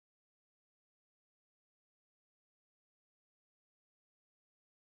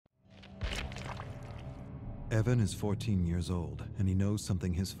Evan is 14 years old, and he knows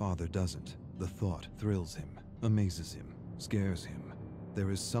something his father doesn't. The thought thrills him, amazes him, scares him. There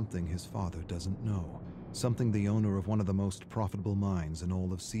is something his father doesn't know, something the owner of one of the most profitable mines in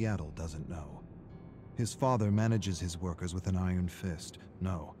all of Seattle doesn't know. His father manages his workers with an iron fist.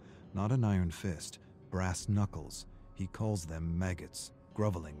 No, not an iron fist, brass knuckles. He calls them maggots,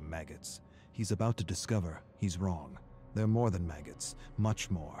 groveling maggots. He's about to discover he's wrong. They're more than maggots, much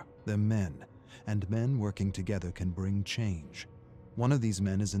more. They're men, and men working together can bring change. One of these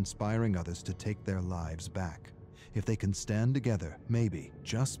men is inspiring others to take their lives back. If they can stand together, maybe,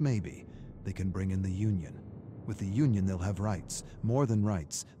 just maybe, they can bring in the union. With the union, they'll have rights. More than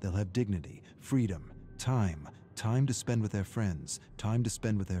rights, they'll have dignity, freedom, time to spend with their friends, time to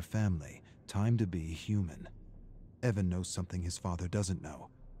spend with their family, time to be human. Evan knows something his father doesn't know,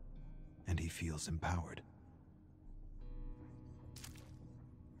 and he feels empowered.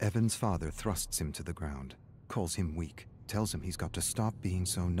 Evan's father thrusts him to the ground, calls him weak, tells him he's got to stop being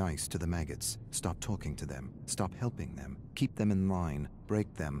so nice to the maggots, stop talking to them, stop helping them, keep them in line,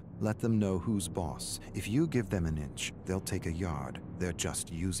 break them, let them know who's boss. If you give them an inch, they'll take a yard. They're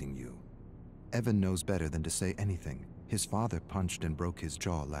just using you. Evan knows better than to say anything. His father punched and broke his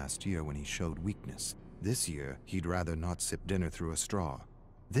jaw last year when he showed weakness. This year, he'd rather not sip dinner through a straw.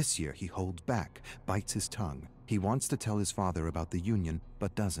 This year, he holds back, bites his tongue. He wants to tell his father about the union,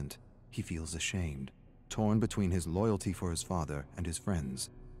 but doesn't. He feels ashamed, torn between his loyalty for his father and his friends.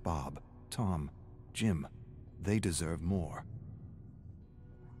 Bob, Tom, Jim, they deserve more.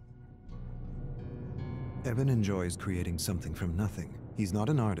 Evan enjoys creating something from nothing. He's not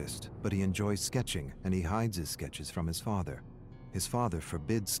an artist, but he enjoys sketching, and he hides his sketches from his father. His father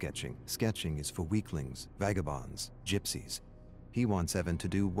forbids sketching. Sketching is for weaklings, vagabonds, gypsies. He wants Evan to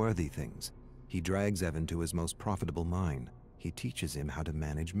do worthy things. He drags Evan to his most profitable mine. He teaches him how to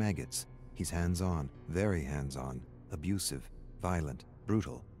manage maggots. He's hands-on, very hands-on, abusive, violent,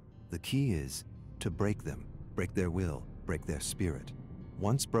 brutal. The key is to break them, break their will, break their spirit.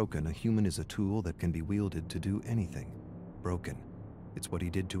 Once broken, a human is a tool that can be wielded to do anything. Broken. It's what he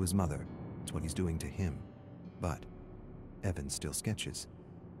did to his mother. It's what he's doing to him. But Evan still sketches.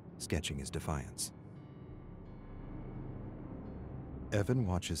 Sketching is defiance. Evan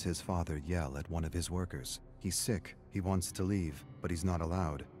watches his father yell at one of his workers. He's sick. He wants to leave, but he's not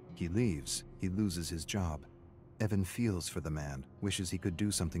allowed. He leaves. He loses his job. Evan feels for the man, wishes he could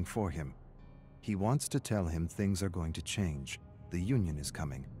do something for him. He wants to tell him things are going to change. The union is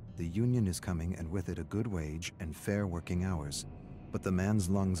coming. The union is coming, and with it a good wage and fair working hours. But the man's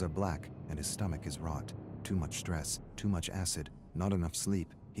lungs are black and his stomach is rot. Too much stress, too much acid, not enough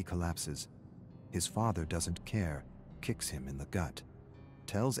sleep. He collapses. His father doesn't care, kicks him in the gut.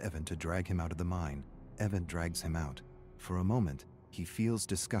 Tells Evan to drag him out of the mine. Evan drags him out. For a moment, he feels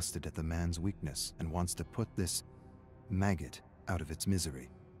disgusted at the man's weakness and wants to put this maggot out of its misery.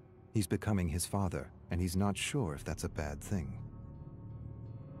 He's becoming his father, and he's not sure if that's a bad thing.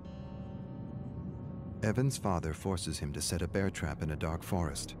 Evan's father forces him to set a bear trap in a dark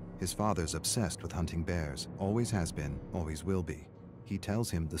forest. His father's obsessed with hunting bears, always has been, always will be. He tells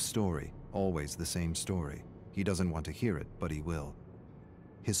him the story, always the same story. He doesn't want to hear it, but he will.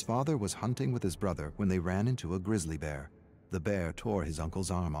 His father was hunting with his brother when they ran into a grizzly bear. The bear tore his uncle's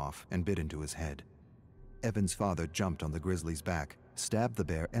arm off and bit into his head. Evan's father jumped on the grizzly's back, stabbed the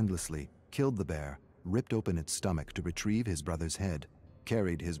bear endlessly, killed the bear, ripped open its stomach to retrieve his brother's head,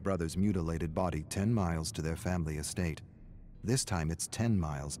 carried his brother's mutilated body 10 miles to their family estate. This time it's 10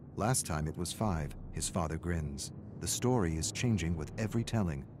 miles, last time it was 5, his father grins. The story is changing with every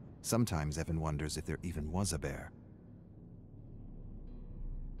telling. Sometimes Evan wonders if there even was a bear.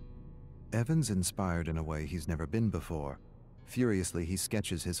 Evan's inspired in a way he's never been before. Furiously, he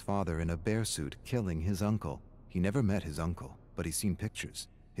sketches his father in a bear suit killing his uncle. He never met his uncle, but he's seen pictures.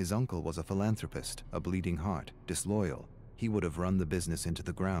 His uncle was a philanthropist, a bleeding heart, disloyal. He would have run the business into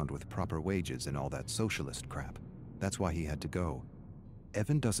the ground with proper wages and all that socialist crap. That's why he had to go.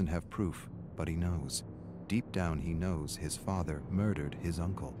 Evan doesn't have proof, but he knows. Deep down he knows his father murdered his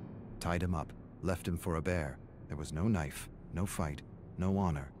uncle, tied him up, left him for a bear. There was no knife, no fight, no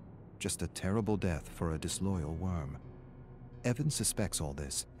honor, just a terrible death for a disloyal worm. Evan suspects all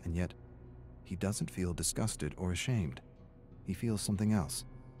this, and yet he doesn't feel disgusted or ashamed. He feels something else,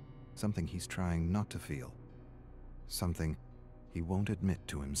 something he's trying not to feel, something he won't admit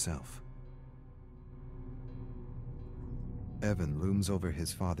to himself. Evan looms over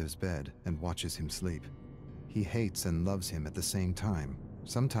his father's bed and watches him sleep. He hates and loves him at the same time.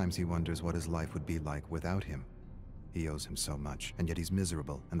 Sometimes he wonders what his life would be like without him. He owes him so much, and yet he's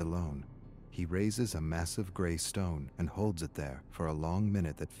miserable and alone. He raises a massive gray stone and holds it there for a long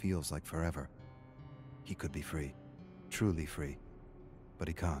minute that feels like forever. He could be free. Truly free. But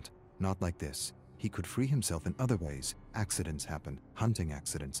he can't. Not like this. He could free himself in other ways. Accidents happen. Hunting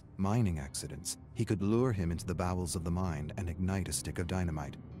accidents. Mining accidents. He could lure him into the bowels of the mine and ignite a stick of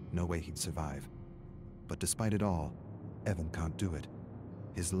dynamite. No way he'd survive. But despite it all, Evan can't do it.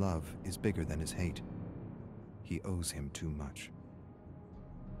 His love is bigger than his hate. He owes him too much.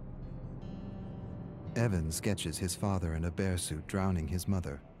 Evan sketches his father in a bear suit drowning his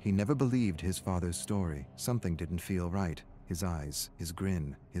mother. He never believed his father's story. Something didn't feel right. His eyes, his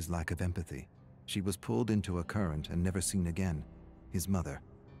grin, his lack of empathy. She was pulled into a current and never seen again. His mother.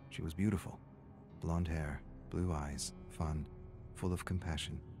 She was beautiful. Blonde hair, blue eyes, fun, full of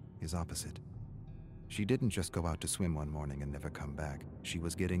compassion. His opposite. She didn't just go out to swim one morning and never come back. She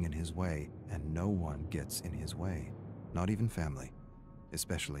was getting in his way, and no one gets in his way. Not even family.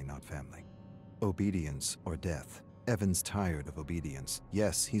 Especially not family. Obedience or death. Evan's tired of obedience.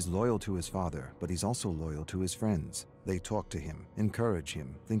 Yes, he's loyal to his father, but he's also loyal to his friends. They talk to him, encourage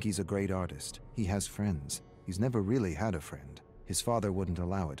him, think he's a great artist. He has friends. He's never really had a friend. His father wouldn't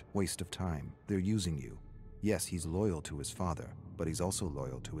allow it. Waste of time. They're using you. Yes, he's loyal to his father, but he's also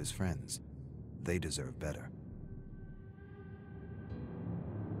loyal to his friends. They deserve better.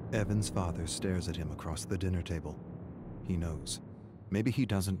 Evan's father stares at him across the dinner table. He knows. Maybe he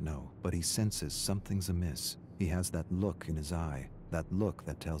doesn't know, but he senses something's amiss. He has that look in his eye, that look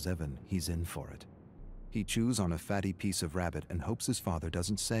that tells Evan he's in for it. He chews on a fatty piece of rabbit and hopes his father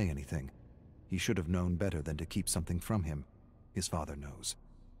doesn't say anything. He should have known better than to keep something from him. His father knows.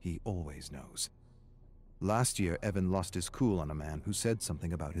 He always knows. Last year, Evan lost his cool on a man who said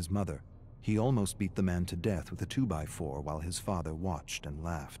something about his mother. He almost beat the man to death with a 2x4 while his father watched and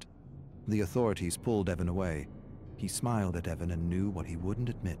laughed. The authorities pulled Evan away. He smiled at Evan and knew what he wouldn't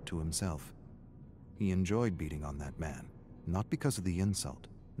admit to himself. He enjoyed beating on that man, not because of the insult,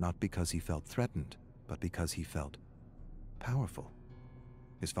 not because he felt threatened, but because he felt powerful.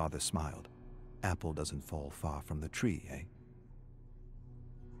 His father smiled. Apple doesn't fall far from the tree, eh?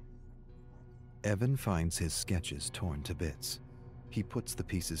 Evan finds his sketches torn to bits. He puts the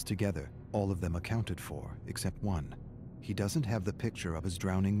pieces together, all of them accounted for, except one. He doesn't have the picture of his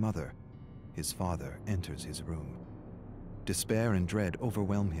drowning mother. His father enters his room. Despair and dread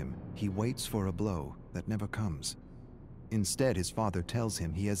overwhelm him. He waits for a blow that never comes. Instead, his father tells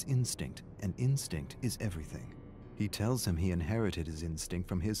him he has instinct, and instinct is everything. He tells him he inherited his instinct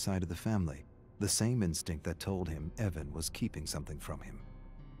from his side of the family, the same instinct that told him Evan was keeping something from him.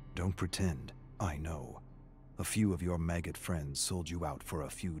 Don't pretend, I know. A few of your maggot friends sold you out for a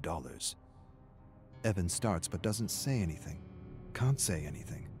few dollars. Evan starts but doesn't say anything. Can't say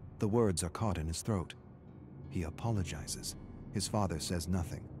anything. The words are caught in his throat. He apologizes. His father says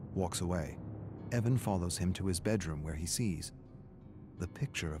nothing, walks away. Evan follows him to his bedroom where he sees the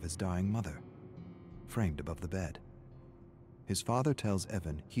picture of his dying mother, framed above the bed. His father tells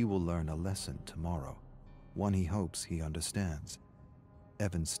Evan he will learn a lesson tomorrow, one he hopes he understands.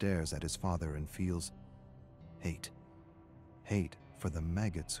 Evan stares at his father and feels hate. Hate for the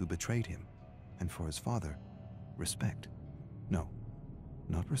maggots who betrayed him, and for his father, respect. No,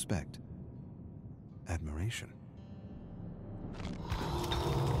 not respect. Admiration.